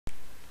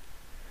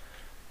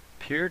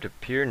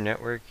Peer-to-peer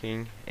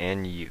networking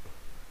and you.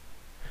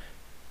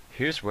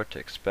 Here's what to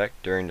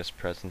expect during this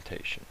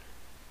presentation.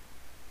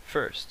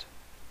 First,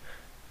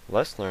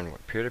 let's learn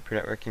what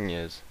peer-to-peer networking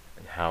is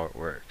and how it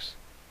works.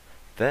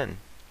 Then,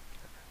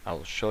 I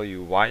will show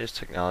you why this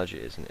technology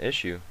is an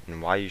issue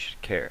and why you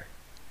should care.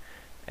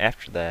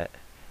 After that,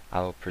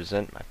 I will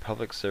present my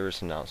public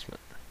service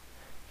announcement.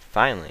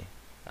 Finally,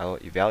 I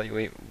will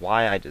evaluate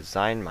why I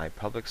designed my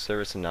public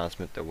service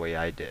announcement the way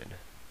I did.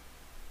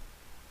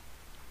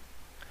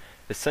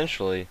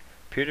 Essentially,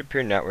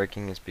 peer-to-peer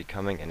networking is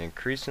becoming an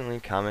increasingly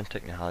common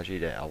technology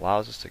that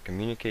allows us to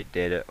communicate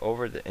data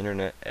over the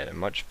internet at a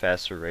much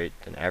faster rate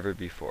than ever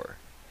before.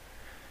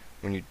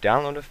 When you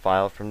download a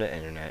file from the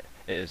internet,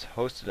 it is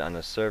hosted on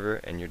a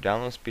server and your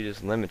download speed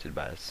is limited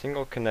by a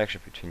single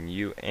connection between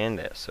you and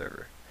that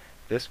server.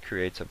 This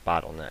creates a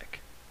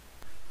bottleneck.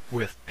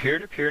 With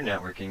peer-to-peer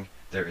networking,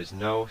 there is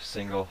no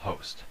single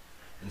host.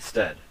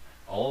 Instead,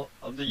 all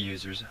of the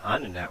users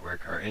on the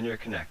network are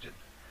interconnected.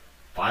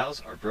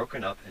 Files are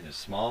broken up into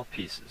small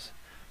pieces.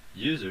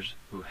 Users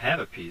who have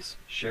a piece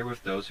share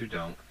with those who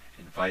don't,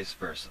 and vice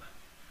versa.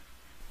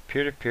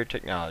 Peer-to-peer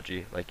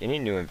technology, like any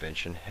new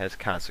invention, has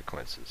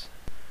consequences.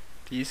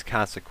 These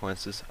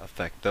consequences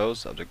affect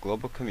those of the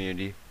global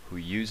community who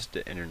use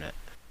the internet.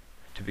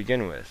 To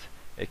begin with,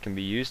 it can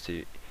be used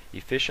to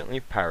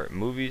efficiently pirate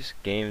movies,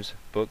 games,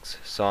 books,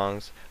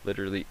 songs,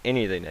 literally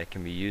anything that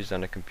can be used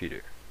on a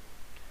computer.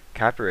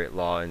 Copyright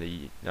law in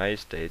the United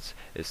States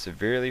is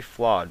severely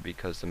flawed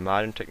because the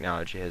modern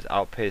technology has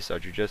outpaced our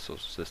judicial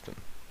system.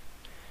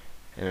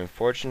 An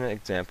unfortunate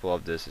example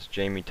of this is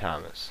Jamie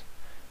Thomas,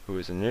 who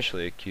was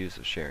initially accused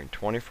of sharing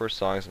 24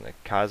 songs on the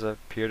Kazaa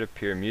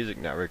peer-to-peer music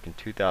network in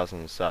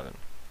 2007.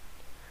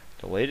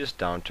 The latest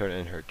downturn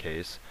in her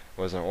case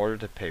was an order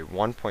to pay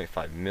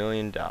 $1.5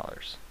 million.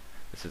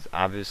 This is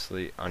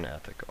obviously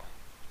unethical.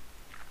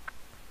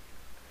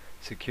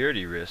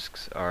 Security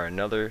risks are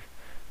another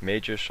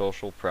major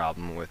social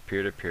problem with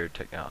peer-to-peer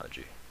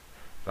technology.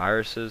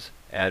 Viruses,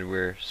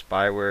 adware,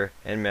 spyware,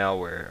 and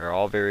malware are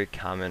all very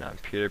common on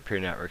peer-to-peer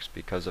networks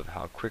because of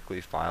how quickly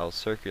files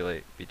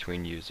circulate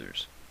between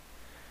users.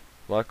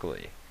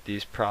 Luckily,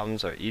 these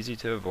problems are easy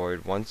to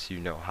avoid once you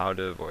know how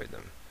to avoid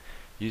them.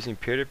 Using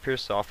peer-to-peer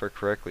software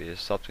correctly is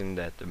something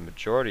that the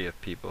majority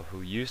of people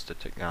who use the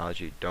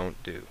technology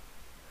don't do.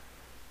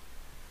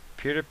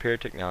 Peer-to-peer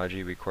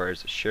technology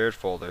requires a shared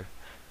folder,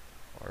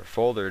 or a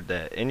folder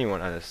that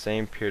anyone on the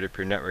same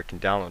peer-to-peer network can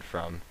download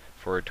from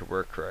for it to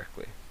work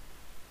correctly.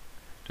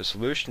 The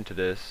solution to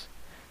this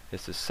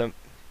is to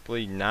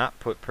simply not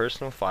put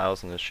personal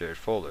files in the shared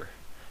folder.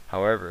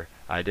 However,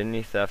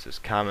 identity theft is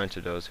common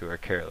to those who are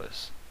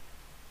careless.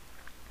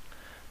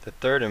 The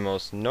third and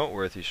most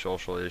noteworthy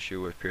social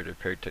issue with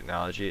peer-to-peer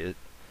technology is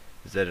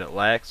that it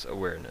lacks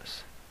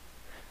awareness.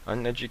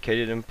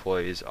 Uneducated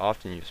employees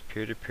often use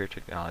peer-to-peer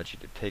technology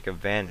to take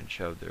advantage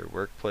of their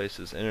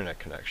workplace's internet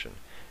connection,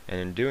 and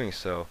in doing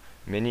so,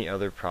 many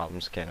other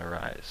problems can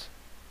arise.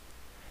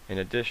 In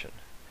addition,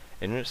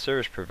 internet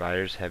service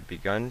providers have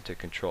begun to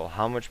control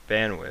how much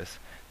bandwidth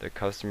their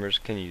customers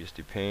can use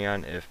depending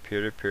on if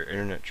peer-to-peer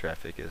internet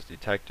traffic is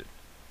detected.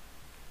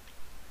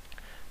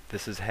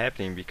 This is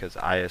happening because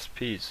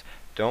ISPs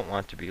don't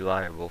want to be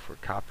liable for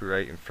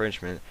copyright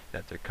infringement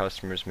that their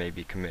customers may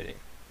be committing.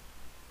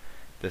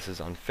 This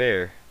is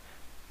unfair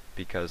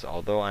because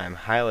although I am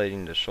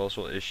highlighting the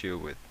social issue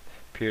with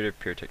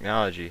peer-to-peer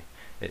technology,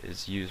 it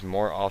is used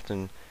more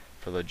often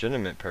for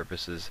legitimate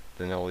purposes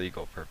than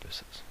illegal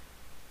purposes.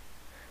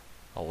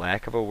 A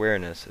lack of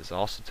awareness is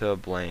also to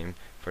blame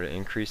for the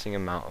increasing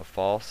amount of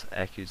false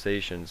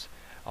accusations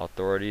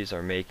authorities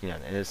are making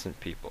on innocent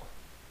people.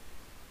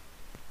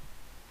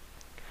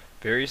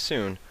 Very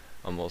soon,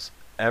 almost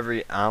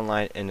every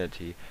online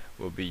entity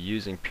will be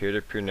using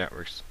peer-to-peer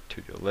networks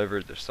to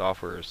deliver their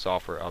software or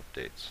software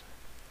updates.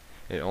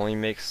 It only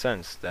makes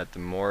sense that the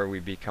more we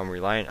become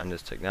reliant on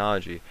this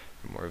technology,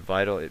 the more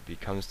vital it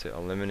becomes to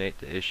eliminate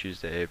the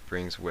issues that it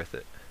brings with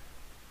it.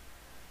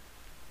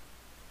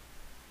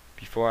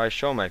 Before I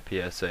show my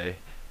PSA,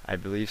 I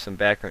believe some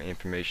background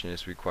information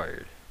is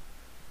required.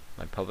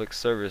 My public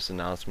service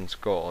announcement's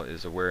goal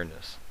is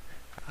awareness.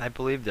 I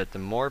believe that the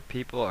more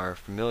people are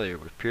familiar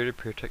with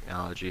peer-to-peer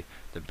technology,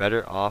 the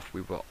better off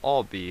we will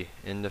all be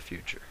in the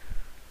future.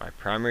 My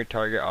primary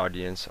target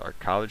audience are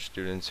college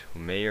students who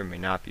may or may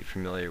not be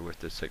familiar with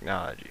this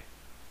technology.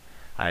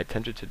 I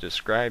attempted to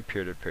describe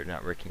peer-to-peer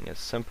networking as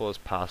simple as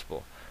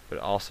possible, but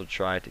also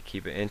try to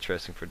keep it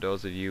interesting for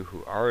those of you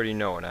who already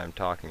know what I am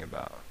talking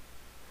about.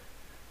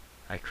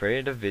 I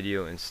created a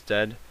video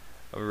instead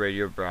of a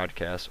radio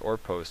broadcast or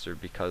poster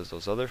because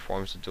those other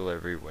forms of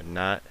delivery would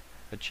not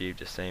achieve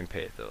the same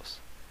pathos.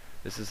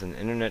 This is an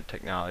internet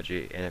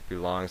technology and it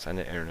belongs on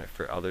the internet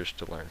for others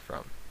to learn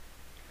from.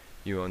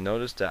 You will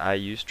notice that I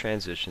use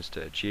transitions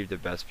to achieve the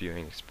best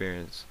viewing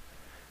experience.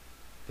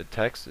 The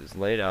text is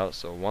laid out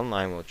so one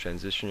line will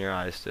transition your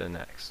eyes to the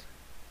next.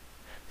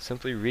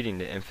 Simply reading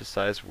the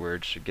emphasized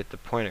words should get the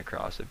point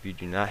across if you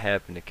do not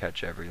happen to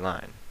catch every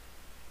line.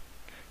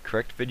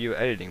 Correct video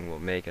editing will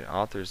make an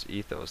author's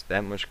ethos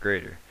that much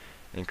greater,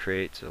 and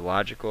creates a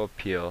logical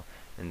appeal,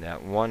 and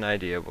that one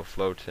idea will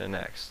flow to the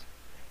next.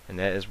 And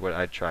that is what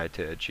I try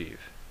to achieve.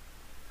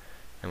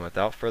 And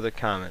without further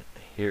comment,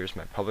 here is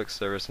my public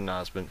service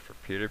announcement for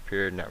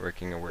peer-to-peer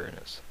networking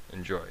awareness.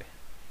 Enjoy.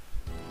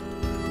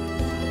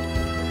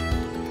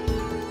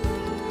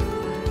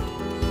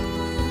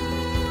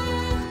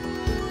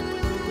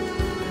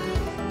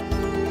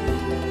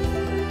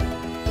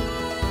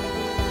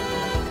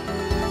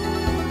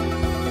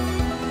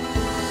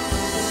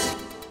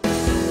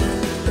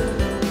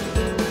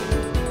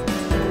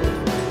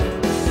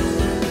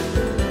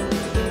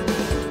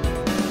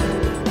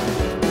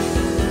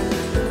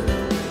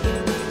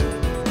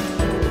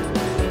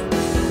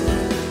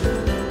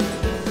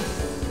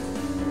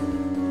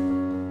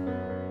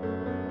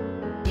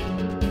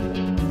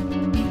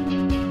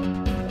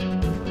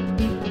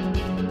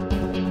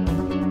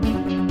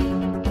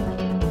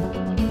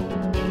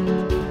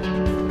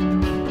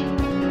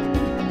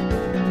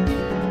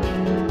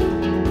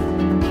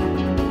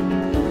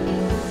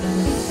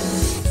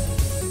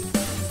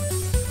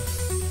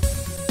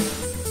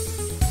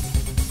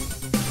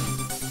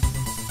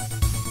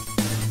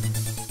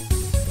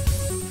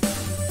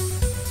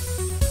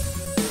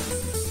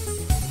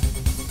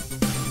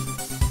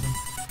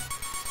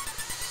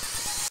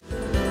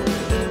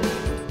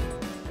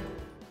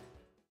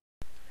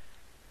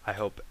 I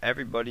hope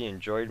everybody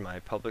enjoyed my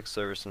public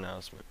service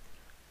announcement.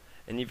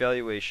 In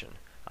evaluation,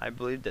 I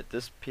believe that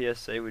this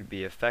PSA would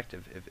be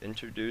effective if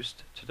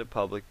introduced to the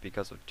public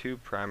because of two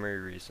primary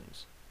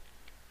reasons.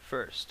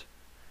 First,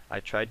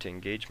 I tried to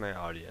engage my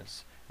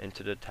audience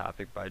into the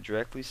topic by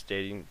directly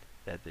stating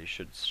that they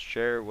should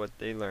share what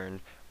they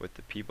learned with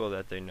the people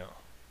that they know.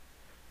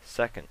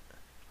 Second,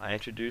 I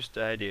introduced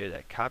the idea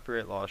that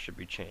copyright law should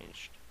be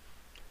changed.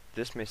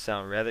 This may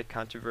sound rather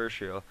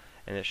controversial,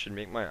 and it should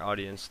make my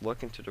audience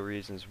look into the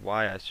reasons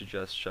why I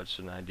suggest such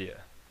an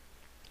idea.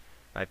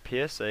 My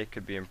PSA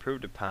could be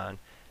improved upon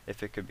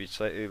if it could be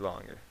slightly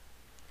longer.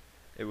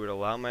 It would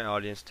allow my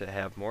audience to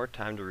have more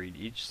time to read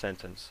each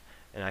sentence,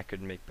 and I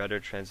could make better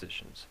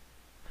transitions.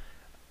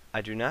 I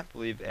do not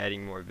believe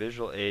adding more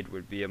visual aid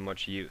would be of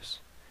much use,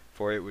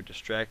 for it would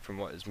distract from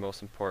what is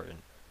most important,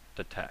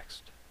 the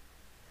text.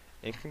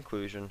 In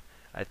conclusion,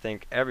 I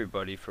thank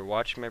everybody for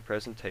watching my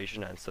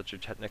presentation on such a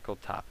technical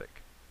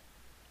topic.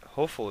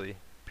 Hopefully,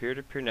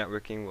 peer-to-peer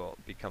networking will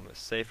become a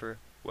safer,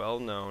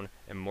 well-known,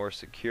 and more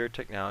secure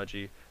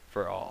technology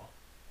for all.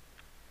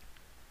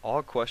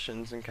 All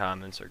questions and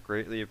comments are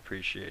greatly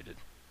appreciated.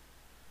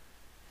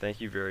 Thank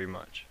you very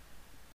much.